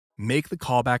Make the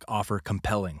callback offer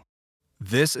compelling.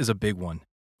 This is a big one.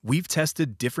 We've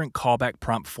tested different callback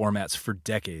prompt formats for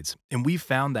decades, and we've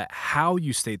found that how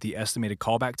you state the estimated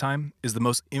callback time is the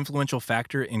most influential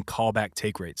factor in callback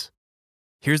take rates.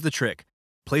 Here's the trick.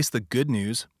 Place the good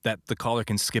news that the caller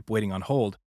can skip waiting on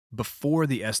hold before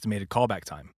the estimated callback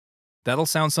time. That'll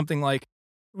sound something like,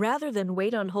 Rather than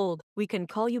wait on hold, we can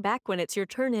call you back when it's your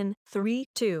turn in 3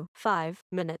 to 5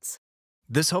 minutes.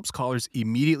 this helps callers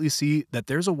immediately see that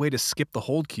there's a way to skip the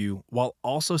hold queue while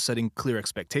also setting clear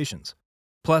expectations.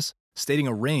 Plus, stating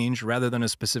a range rather than a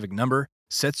specific number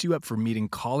sets you up for meeting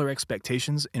caller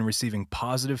expectations and receiving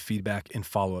positive feedback in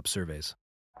follow-up surveys.